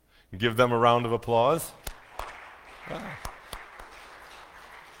Give them a round of applause.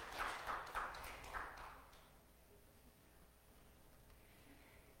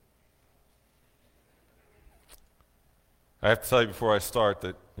 I have to tell you before I start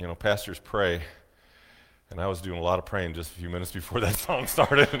that, pastors pray, and I was doing a lot of praying just a few minutes before that song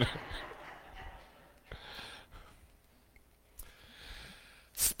started.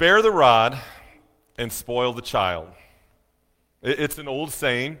 Spare the rod and spoil the child. It's an old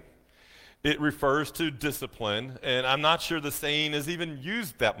saying. It refers to discipline, and I'm not sure the saying is even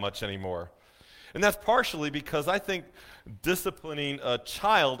used that much anymore. And that's partially because I think disciplining a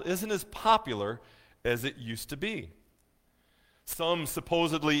child isn't as popular as it used to be. Some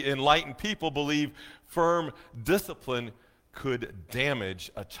supposedly enlightened people believe firm discipline could damage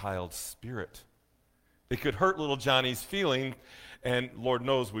a child's spirit. It could hurt little Johnny's feeling, and Lord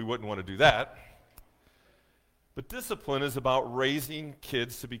knows we wouldn't want to do that. But discipline is about raising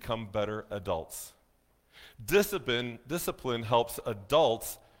kids to become better adults. Discipline helps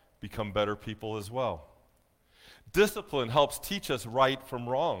adults become better people as well. Discipline helps teach us right from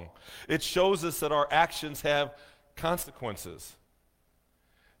wrong. It shows us that our actions have consequences.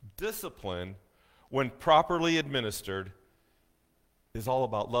 Discipline, when properly administered, is all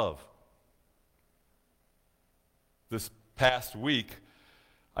about love. This past week,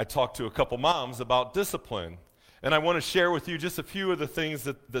 I talked to a couple moms about discipline, and I want to share with you just a few of the things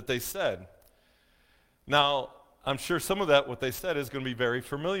that they said. Now, I'm sure some of that, what they said, is going to be very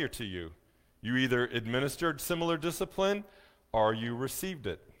familiar to you. You either administered similar discipline or you received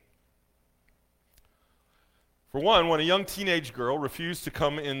it. For one, when a young teenage girl refused to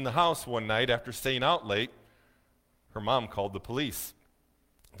come in the house one night after staying out late, her mom called the police.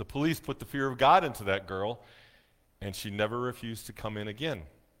 The police put the fear of God into that girl, and she never refused to come in again.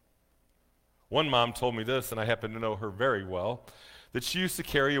 One mom told me this, and I happen to know her very well, that she used to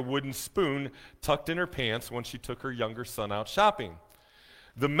carry a wooden spoon tucked in her pants when she took her younger son out shopping.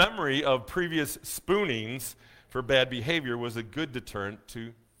 The memory of previous spoonings for bad behavior was a good deterrent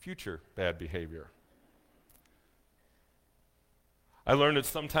to future bad behavior. I learned that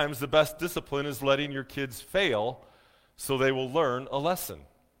sometimes the best discipline is letting your kids fail so they will learn a lesson.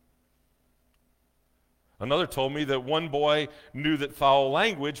 Another told me that one boy knew that foul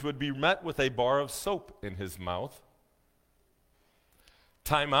language would be met with a bar of soap in his mouth.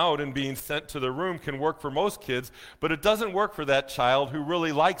 Time out and being sent to the room can work for most kids, but it doesn't work for that child who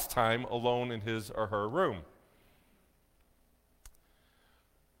really likes time alone in his or her room.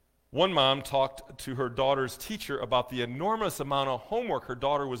 One mom talked to her daughter's teacher about the enormous amount of homework her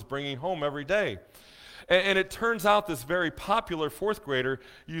daughter was bringing home every day. And it turns out this very popular fourth grader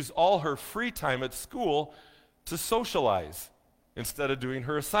used all her free time at school to socialize instead of doing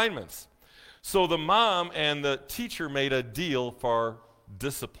her assignments. So the mom and the teacher made a deal for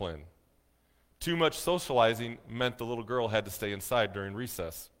discipline. Too much socializing meant the little girl had to stay inside during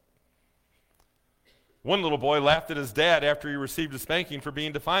recess. One little boy laughed at his dad after he received a spanking for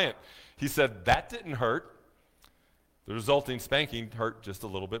being defiant. He said, "That didn't hurt." The resulting spanking hurt just a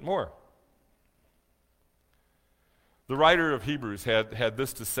little bit more. The writer of Hebrews had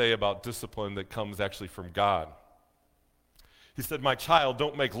this to say about discipline that comes actually from God. He said, "My child,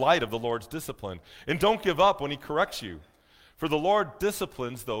 don't make light of the Lord's discipline, and don't give up when he corrects you. For the Lord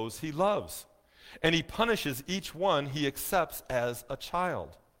disciplines those he loves, and he punishes each one he accepts as a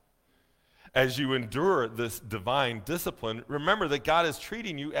child." As you endure this divine discipline, remember that God is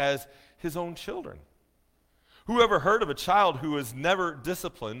treating you as his own children. Who ever heard of a child who is never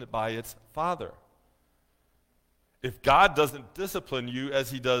disciplined by its father? If God doesn't discipline you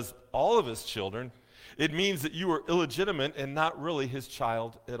as he does all of his children, it means that you are illegitimate and not really his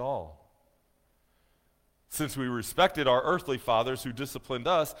child at all. Since we respected our earthly fathers who disciplined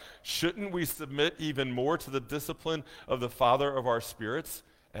us, shouldn't we submit even more to the discipline of the Father of our spirits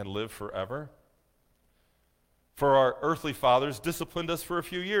and live forever? For our earthly fathers disciplined us for a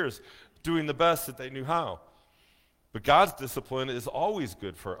few years, doing the best that they knew how. But God's discipline is always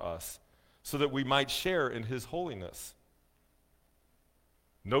good for us, so that we might share in his holiness.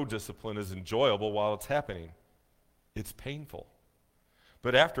 No discipline is enjoyable while it's happening. It's painful.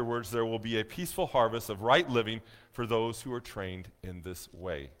 But afterwards, there will be a peaceful harvest of right living for those who are trained in this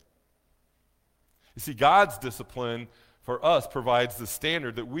way. You see, God's discipline for us provides the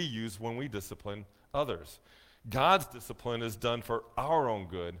standard that we use when we discipline others. God's discipline is done for our own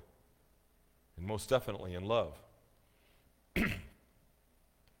good, and most definitely in love.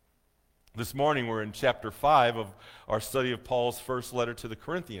 This morning we're in chapter 5 of our study of Paul's first letter to the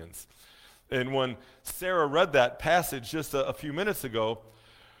Corinthians. And when Sarah read that passage just a few minutes ago,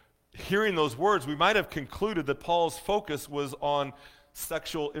 hearing those words, we might have concluded that Paul's focus was on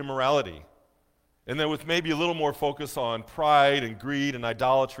sexual immorality. And then with maybe a little more focus on pride and greed and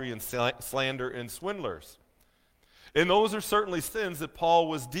idolatry and slander and swindlers. And those are certainly sins that Paul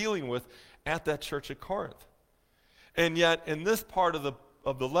was dealing with at that church at Corinth. And yet, in this part of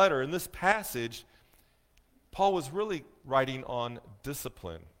the letter, in this passage, Paul was really writing on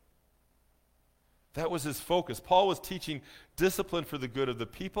discipline. That was his focus. Paul was teaching discipline for the good of the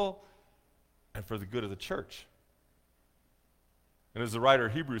people and for the good of the church. And as the writer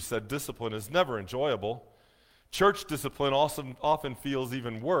of Hebrews said, discipline is never enjoyable. Church discipline often feels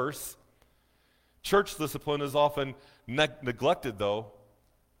even worse. Church discipline is often neglected, though,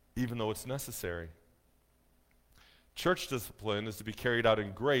 even though it's necessary. Church discipline is to be carried out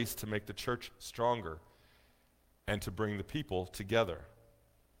in grace to make the church stronger and to bring the people together.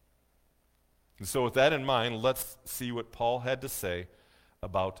 And so with that in mind, let's see what Paul had to say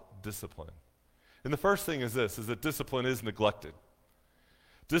about discipline. And the first thing is this, is that discipline is neglected.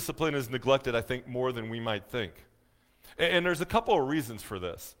 Discipline is neglected, I think, more than we might think. And there's a couple of reasons for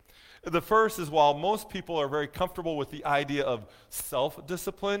this. The first is while most people are very comfortable with the idea of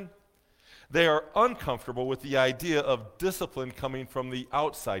self-discipline, they are uncomfortable with the idea of discipline coming from the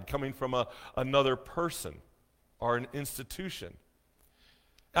outside, coming from another person or an institution.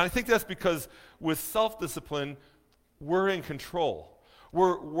 And I think that's because with self-discipline, we're in control.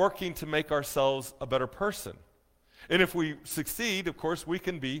 We're working to make ourselves a better person. And if we succeed, of course, we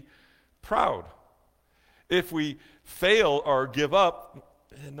can be proud. If we fail or give up,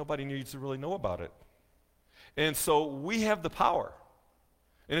 nobody needs to really know about it. And so we have the power.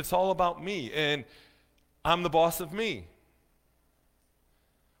 And it's all about me. And I'm the boss of me.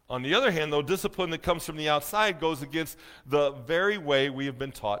 On the other hand, though, discipline that comes from the outside goes against the very way we have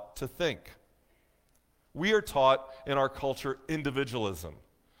been taught to think. We are taught in our culture individualism.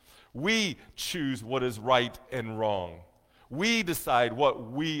 We choose what is right and wrong. We decide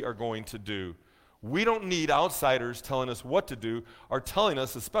what we are going to do. We don't need outsiders telling us what to do or telling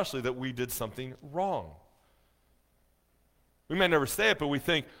us especially that we did something wrong. We may never say it, but we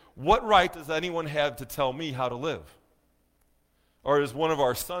think, what right does anyone have to tell me how to live? Or as one of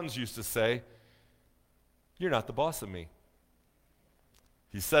our sons used to say, you're not the boss of me.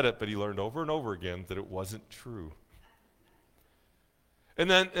 He said it, but he learned over and over again that it wasn't true. And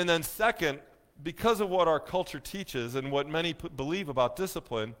then second, because of what our culture teaches and what many believe about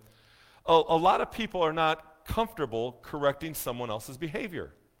discipline, a lot of people are not comfortable correcting someone else's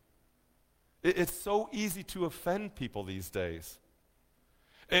behavior. It's so easy to offend people these days.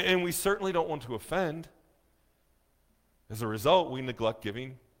 And we certainly don't want to offend. As a result, we neglect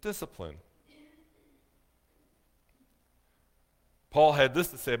giving discipline. Paul had this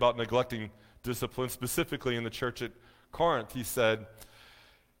to say about neglecting discipline, specifically in the church at Corinth. He said,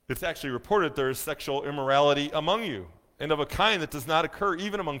 it's actually reported there is sexual immorality among you, and of a kind that does not occur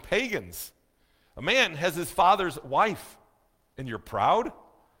even among pagans. A man has his father's wife, and you're proud?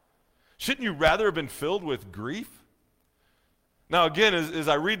 Shouldn't you rather have been filled with grief? Now again, as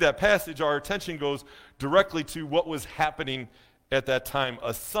I read that passage, our attention goes directly to what was happening at that time.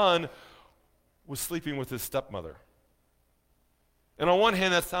 A son was sleeping with his stepmother. And on one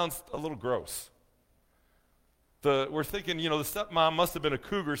hand, that sounds a little gross. We're thinking, the stepmom must have been a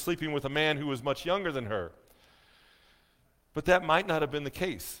cougar sleeping with a man who was much younger than her. But that might not have been the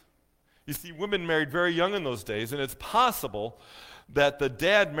case. You see, women married very young in those days, and it's possible that the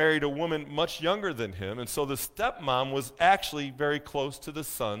dad married a woman much younger than him, and so the stepmom was actually very close to the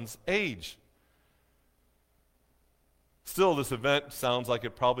son's age. Still, this event sounds like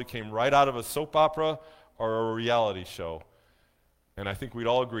it probably came right out of a soap opera or a reality show. And I think we'd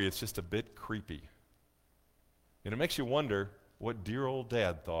all agree it's just a bit creepy. And it makes you wonder what dear old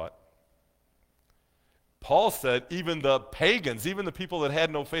dad thought. Paul said even the pagans, even the people that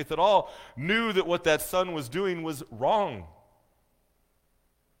had no faith at all, knew that what that son was doing was wrong.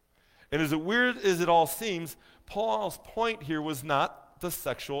 And as weird as it all seems, Paul's point here was not the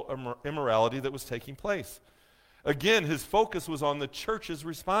sexual immorality that was taking place. Again, his focus was on the church's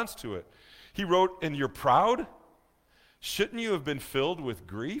response to it. He wrote, and you're proud? Shouldn't you have been filled with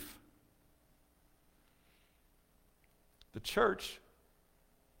grief? The church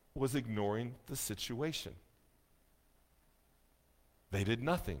was ignoring the situation. They did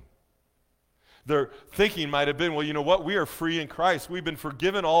nothing. Their thinking might have been, well, you know what? We are free in Christ. We've been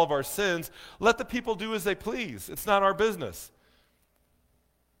forgiven all of our sins. Let the people do as they please. It's not our business.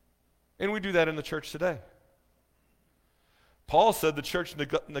 And we do that in the church today. Paul said the church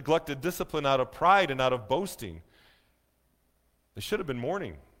neglected discipline out of pride and out of boasting. They should have been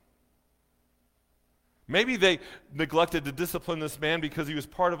mourning. Maybe they neglected to discipline this man because he was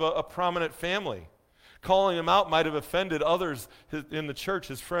part of a prominent family. Calling him out might have offended others in the church,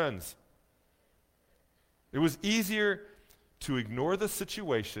 his friends. It was easier to ignore the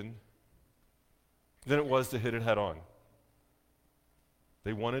situation than it was to hit it head on.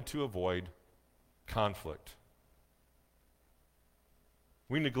 They wanted to avoid conflict.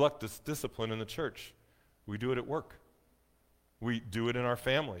 We neglect this discipline in the church. We do it at work. We do it in our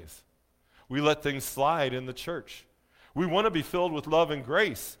families. We let things slide in the church. We want to be filled with love and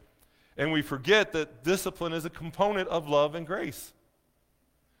grace, and we forget that discipline is a component of love and grace.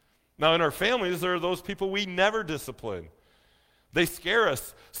 Now, in our families, there are those people we never discipline. They scare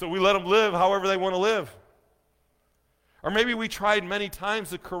us, so we let them live however they want to live. Or maybe we tried many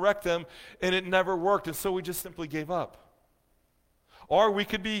times to correct them, and it never worked, and so we just simply gave up. Or we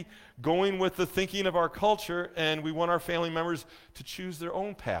could be going with the thinking of our culture, and we want our family members to choose their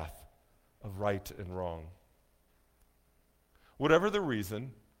own path of right and wrong. Whatever the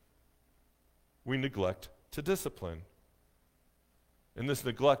reason, we neglect to discipline. And this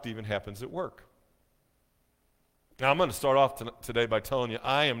neglect even happens at work. Now, I'm going to start off today by telling you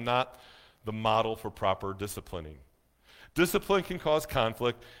I am not the model for proper disciplining. Discipline can cause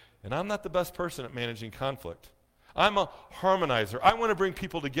conflict, and I'm not the best person at managing conflict. I'm a harmonizer. I want to bring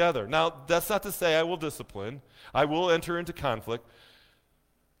people together. Now, that's not to say I will discipline. I will enter into conflict.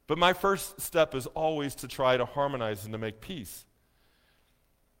 But my first step is always to try to harmonize and to make peace.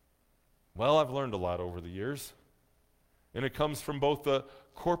 Well, I've learned a lot over the years. And it comes from both the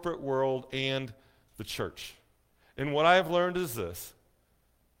corporate world and the church. And what I have learned is this,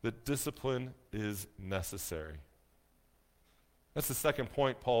 that discipline is necessary. That's the second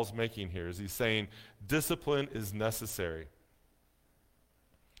point Paul's making here, is he's saying discipline is necessary.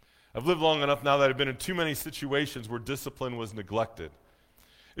 I've lived long enough now that I've been in too many situations where discipline was neglected.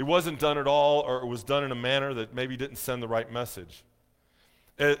 It wasn't done at all, or it was done in a manner that maybe didn't send the right message.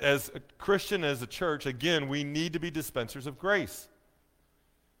 As a Christian, as a church, again, we need to be dispensers of grace.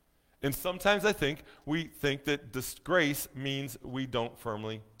 And sometimes we think that disgrace means we don't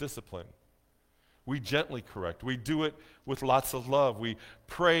firmly discipline. We gently correct. We do it with lots of love. We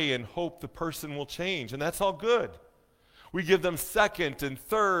pray and hope the person will change, and that's all good. We give them second and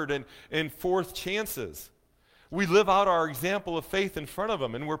third and fourth chances. We live out our example of faith in front of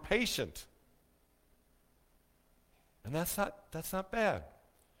them, and we're patient. And that's not bad.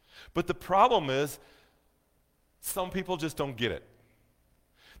 But the problem is, some people just don't get it.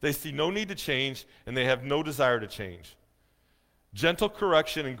 They see no need to change, and they have no desire to change. Gentle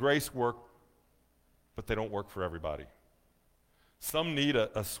correction and grace work, but they don't work for everybody. Some need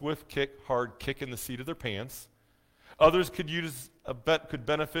a swift kick, hard kick in the seat of their pants. Others could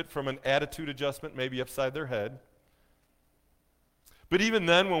benefit from an attitude adjustment, maybe upside their head. But even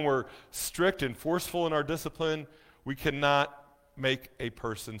then, when we're strict and forceful in our discipline, we cannot make a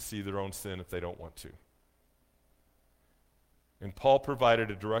person see their own sin if they don't want to. And Paul provided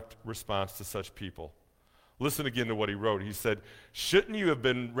a direct response to such people. Listen again to what he wrote. He said, "Shouldn't you have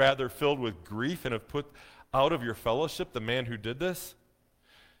been rather filled with grief and have put out of your fellowship the man who did this?"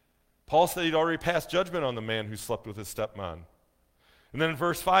 Paul said he'd already passed judgment on the man who slept with his stepmom. And then in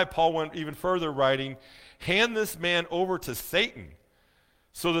verse 5, Paul went even further, writing, "Hand this man over to Satan,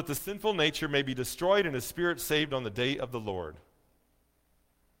 so that the sinful nature may be destroyed and his spirit saved on the day of the Lord."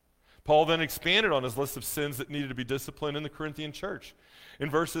 Paul then expanded on his list of sins that needed to be disciplined in the Corinthian church.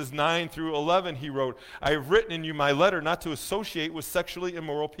 In verses 9 through 11, he wrote, "I have written in you my letter not to associate with sexually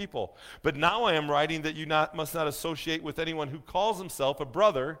immoral people. But now I am writing that you must not associate with anyone who calls himself a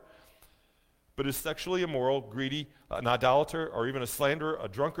brother, but is sexually immoral, greedy, an idolater, or even a slanderer, a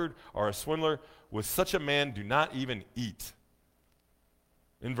drunkard, or a swindler. With such a man do not even eat."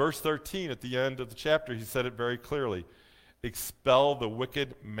 In verse 13, at the end of the chapter, he said it very clearly, "Expel the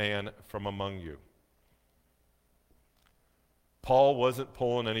wicked man from among you." Paul wasn't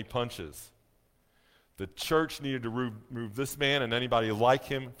pulling any punches. The church needed to remove this man and anybody like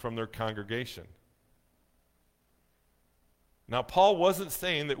him from their congregation. Now, Paul wasn't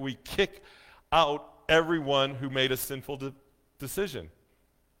saying that we kick out everyone who made a sinful decision.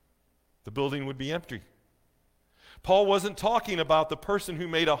 The building would be empty. Paul wasn't talking about the person who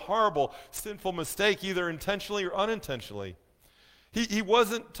made a horrible, sinful mistake, either intentionally or unintentionally. He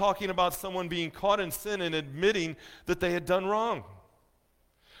wasn't talking about someone being caught in sin and admitting that they had done wrong.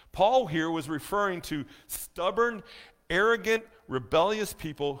 Paul here was referring to stubborn, arrogant, rebellious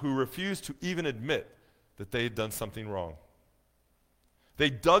people who refused to even admit that they had done something wrong. They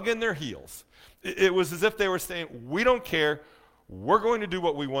dug in their heels. It was as if they were saying, "We don't care. We're going to do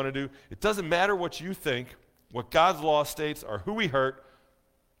what we want to do. It doesn't matter what you think, what God's law states, or who we hurt.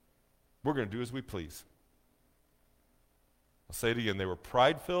 We're going to do as we please." I'll say it again. They were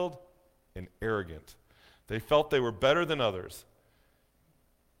pride-filled and arrogant. They felt they were better than others.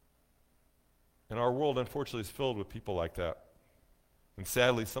 And our world, unfortunately, is filled with people like that. And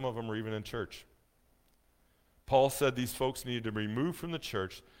sadly, some of them are even in church. Paul said these folks needed to be removed from the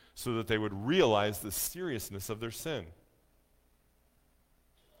church so that they would realize the seriousness of their sin.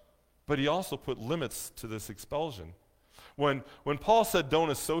 But he also put limits to this expulsion. When Paul said don't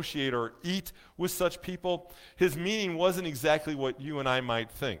associate or eat with such people, his meaning wasn't exactly what you and I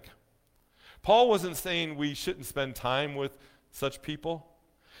might think. Paul wasn't saying we shouldn't spend time with such people.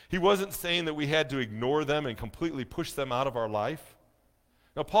 He wasn't saying that we had to ignore them and completely push them out of our life.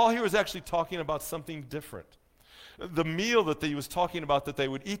 Now, Paul here was actually talking about something different. The meal that he was talking about that they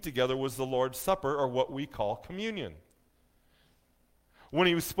would eat together was the Lord's Supper, or what we call communion. When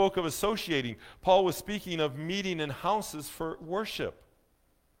he spoke of associating, Paul was speaking of meeting in houses for worship.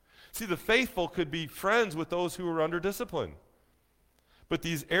 See, the faithful could be friends with those who were under discipline. But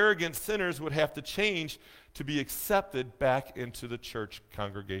these arrogant sinners would have to change to be accepted back into the church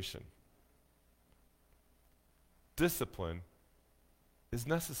congregation. Discipline is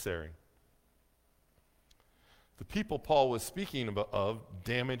necessary. The people Paul was speaking of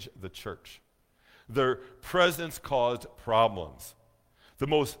damaged the church. Their presence caused problems. The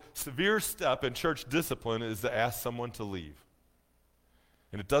most severe step in church discipline is to ask someone to leave.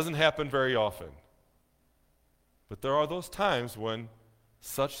 And it doesn't happen very often. But there are those times when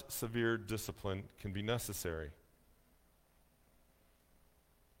such severe discipline can be necessary.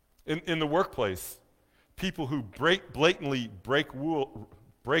 In the workplace, people who blatantly break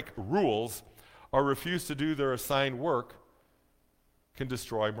rules or refuse to do their assigned work can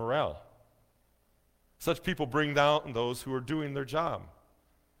destroy morale. Such people bring down those who are doing their job.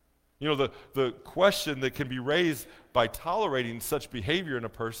 You know, the question that can be raised by tolerating such behavior in a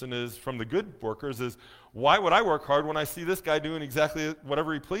person is, from the good workers, is why would I work hard when I see this guy doing exactly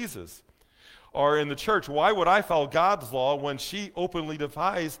whatever he pleases? Or in the church, why would I follow God's law when she openly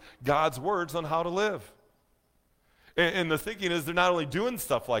defies God's words on how to live? And the thinking is they're not only doing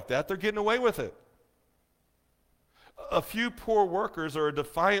stuff like that, they're getting away with it. A few poor workers or a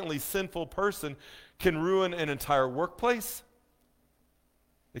defiantly sinful person can ruin an entire workplace.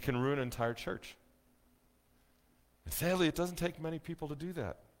 It can ruin an entire church. And sadly, it doesn't take many people to do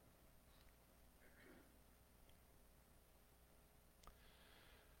that.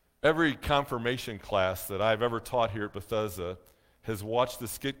 Every confirmation class that I've ever taught here at Bethesda has watched the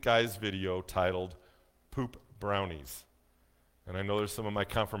Skit Guys video titled Poop Brownies. And I know there's some of my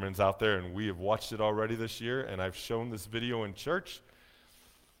confirmants out there, and we have watched it already this year, and I've shown this video in church.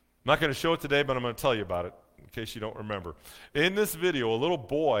 I'm not going to show it today, but I'm going to tell you about it in case you don't remember. In this video, a little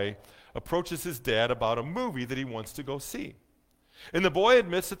boy approaches his dad about a movie that he wants to go see. And the boy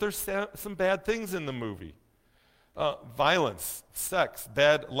admits that there's some bad things in the movie. Violence, sex,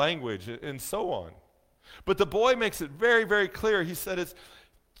 bad language, and so on. But the boy makes it very, very clear. He said it's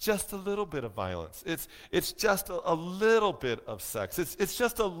just a little bit of violence. It's just a little bit of sex. It's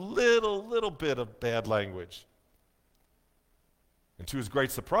just a little bit of bad language. And to his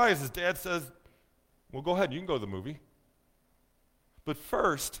great surprise, his dad says, well, go ahead, you can go to the movie. But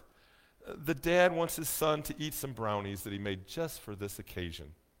first, the dad wants his son to eat some brownies that he made just for this occasion.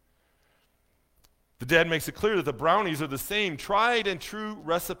 The dad makes it clear that the brownies are the same tried and true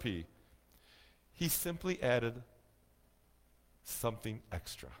recipe. He simply added something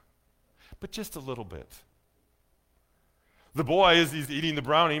extra, but just a little bit. The boy, as he's eating the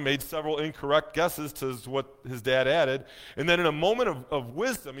brownie, made several incorrect guesses to what his dad added, and then in a moment of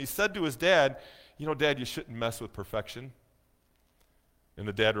wisdom, he said to his dad, you know, Dad, you shouldn't mess with perfection. And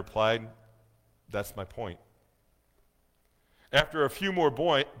the dad replied, that's my point. After a few more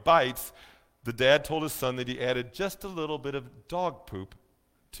bites, the dad told his son that he added just a little bit of dog poop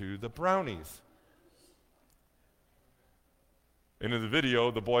to the brownies. And in the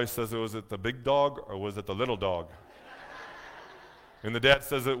video, the boy says, was it the big dog or was it the little dog? And the dad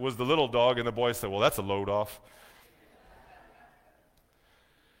says it was the little dog, and the boy said, well, that's a load off.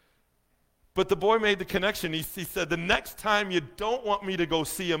 But the boy made the connection. He said, the next time you don't want me to go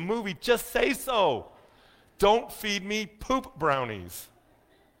see a movie, just say so. Don't feed me poop brownies.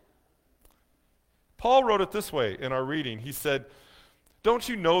 Paul wrote it this way in our reading. He said, don't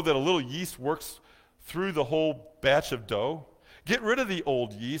you know that a little yeast works through the whole batch of dough? Get rid of the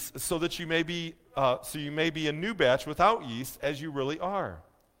old yeast so that you may be a new batch without yeast, as you really are.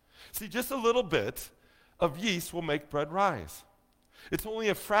 See, just a little bit of yeast will make bread rise. It's only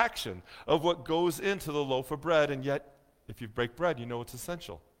a fraction of what goes into the loaf of bread, and yet, if you break bread, you know it's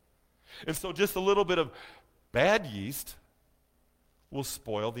essential. And so just a little bit of bad yeast will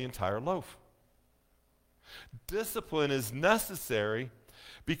spoil the entire loaf. Discipline is necessary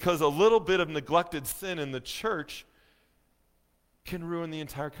because a little bit of neglected sin in the church can ruin the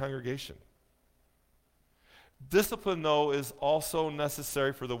entire congregation. Discipline, though, is also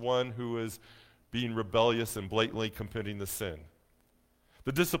necessary for the one who is being rebellious and blatantly committing the sin.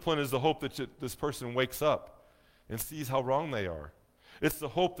 The discipline is the hope that this person wakes up and sees how wrong they are. It's the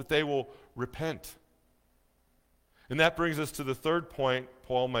hope that they will repent. And that brings us to the third point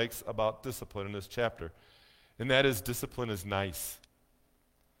Paul makes about discipline in this chapter, and that is discipline is nice.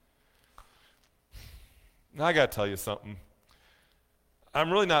 Now, I got to tell you something. I'm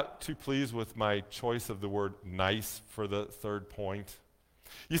really not too pleased with my choice of the word nice for the third point.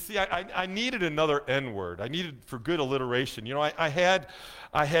 You see, I needed another N word. I needed for good alliteration. You know, I had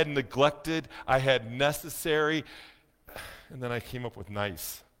neglected, I had necessary, and then I came up with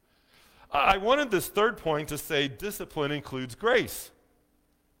nice. I wanted this third point to say discipline includes grace.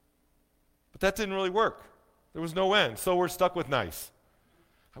 But that didn't really work. There was no end, so we're stuck with nice.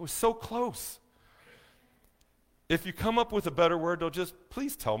 I was so close. If you come up with a better word, just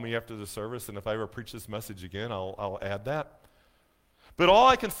please tell me after the service, and if I ever preach this message again, I'll add that. But all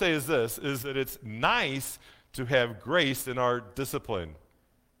I can say is this, is that it's nice to have grace in our discipline.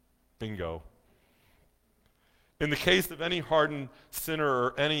 Bingo. In the case of any hardened sinner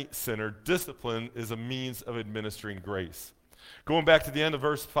or any sinner, discipline is a means of administering grace. Going back to the end of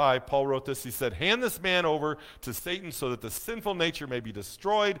verse 5, Paul wrote this. He said, "Hand this man over to Satan so that the sinful nature may be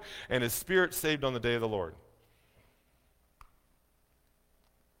destroyed and his spirit saved on the day of the Lord."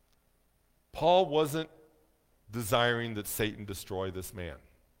 Paul wasn't desiring that Satan destroy this man.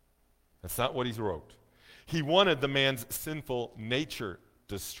 That's not what he wrote. He wanted the man's sinful nature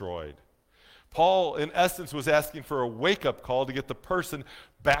destroyed. Paul, in essence, was asking for a wake-up call to get the person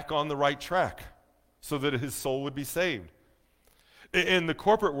back on the right track so that his soul would be saved. In the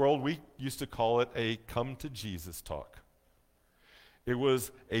corporate world, we used to call it a come to Jesus talk. It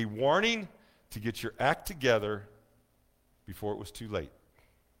was a warning to get your act together before it was too late.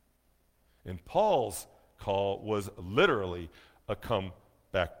 And Paul's call was literally a come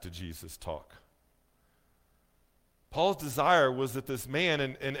back to Jesus talk. Paul's desire was that this man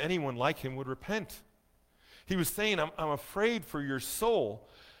and anyone like him would repent. He was saying, I'm afraid for your soul.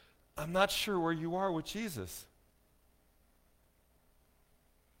 I'm not sure where you are with Jesus.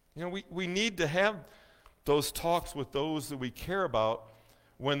 You know, we need to have those talks with those that we care about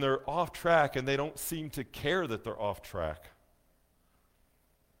when they're off track and they don't seem to care that they're off track.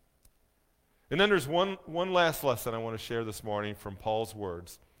 And then there's one last lesson I want to share this morning from Paul's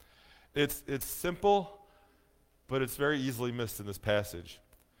words. It's simple, but it's very easily missed in this passage.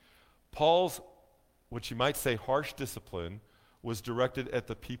 Paul's, what you might say, harsh discipline was directed at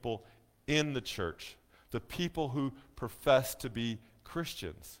the people in the church, the people who profess to be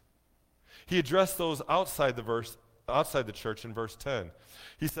Christians. He addressed those outside the church in verse 10.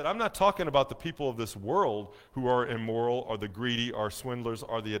 He said, I'm not talking about the people of this world who are immoral or the greedy or swindlers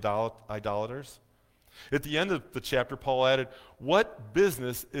or the idolaters. At the end of the chapter, Paul added, what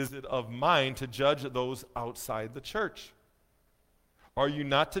business is it of mine to judge those outside the church? Are you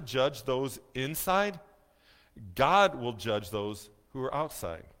not to judge those inside? God will judge those who are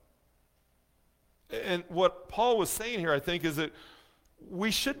outside. And what Paul was saying here, I think, is that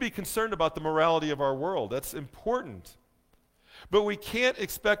we should be concerned about the morality of our world. That's important. But we can't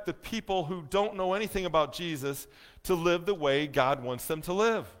expect the people who don't know anything about Jesus to live the way God wants them to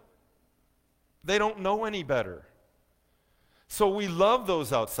live. They don't know any better. So we love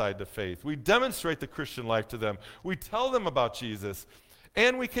those outside the faith. We demonstrate the Christian life to them. We tell them about Jesus,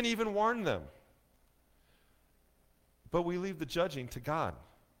 and we can even warn them. But we leave the judging to God.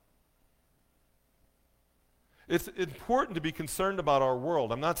 It's important to be concerned about our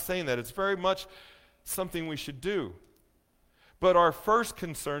world. I'm not saying that. It's very much something we should do. But our first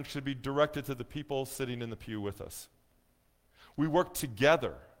concern should be directed to the people sitting in the pew with us. We work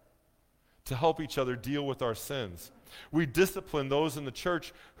together to help each other deal with our sins. We discipline those in the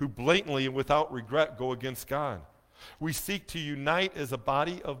church who blatantly and without regret go against God. We seek to unite as a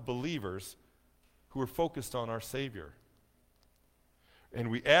body of believers who are focused on our Savior.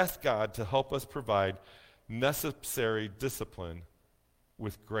 And we ask God to help us provide necessary discipline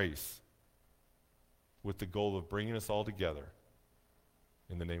with grace, with the goal of bringing us all together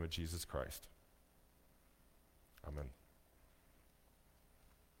in the name of Jesus Christ. Amen.